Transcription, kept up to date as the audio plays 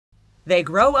They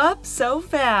grow up so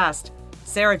fast.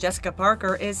 Sarah Jessica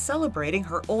Parker is celebrating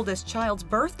her oldest child's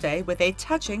birthday with a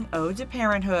touching ode to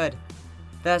parenthood.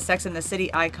 The Sex and the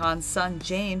City icon's son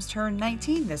James turned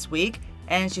 19 this week,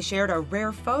 and she shared a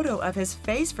rare photo of his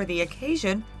face for the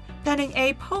occasion, penning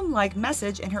a poem-like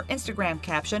message in her Instagram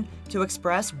caption to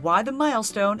express why the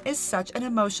milestone is such an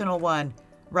emotional one,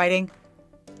 writing,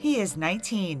 "He is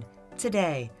 19.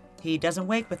 Today. He doesn't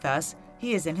wake with us.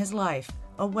 He is in his life,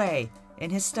 away, in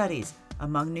his studies,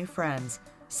 among new friends.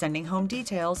 Sending home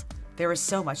details. There is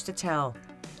so much to tell.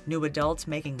 New adults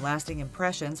making lasting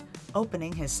impressions,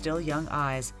 opening his still young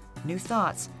eyes. New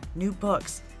thoughts, new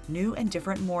books, new and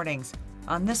different mornings.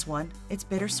 On this one, it's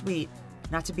bittersweet,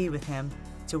 not to be with him,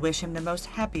 to wish him the most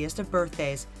happiest of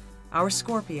birthdays. Our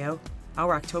Scorpio,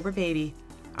 our October baby,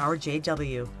 our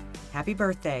JW. Happy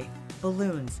birthday.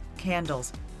 Balloons,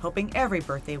 candles, hoping every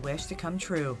birthday wish to come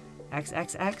true.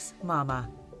 XXX Mama."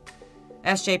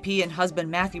 SJP and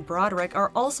husband Matthew Broderick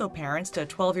are also parents to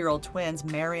 12-year-old twins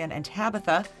Marion and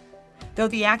Tabitha. Though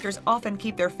the actors often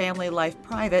keep their family life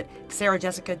private, Sarah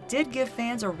Jessica did give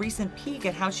fans a recent peek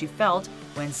at how she felt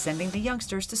when sending the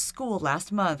youngsters to school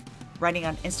last month, writing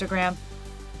on Instagram,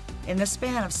 "In the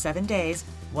span of 7 days,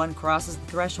 one crosses the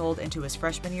threshold into his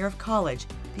freshman year of college,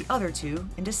 the other two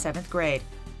into 7th grade.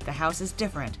 The house is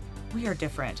different. We are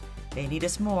different. They need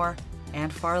us more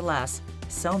and far less.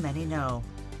 So many know.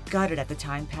 Gutted at the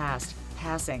time past,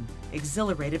 passing,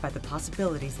 exhilarated by the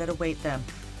possibilities that await them.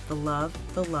 The love,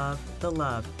 the love, the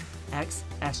love.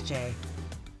 XSJ."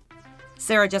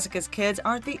 Sarah Jessica's kids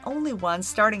aren't the only ones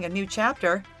starting a new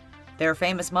chapter. Their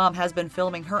famous mom has been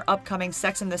filming her upcoming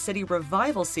Sex and the City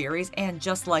revival series and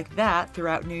Just Like That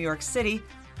throughout New York City,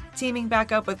 teaming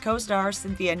back up with co-stars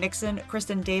Cynthia Nixon,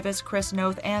 Kristen Davis, Chris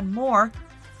Noth, and more.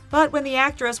 But when the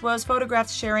actress was photographed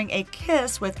sharing a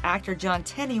kiss with actor John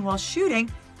Tenney while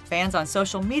shooting, fans on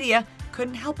social media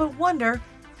couldn't help but wonder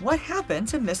what happened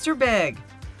to Mr. Big.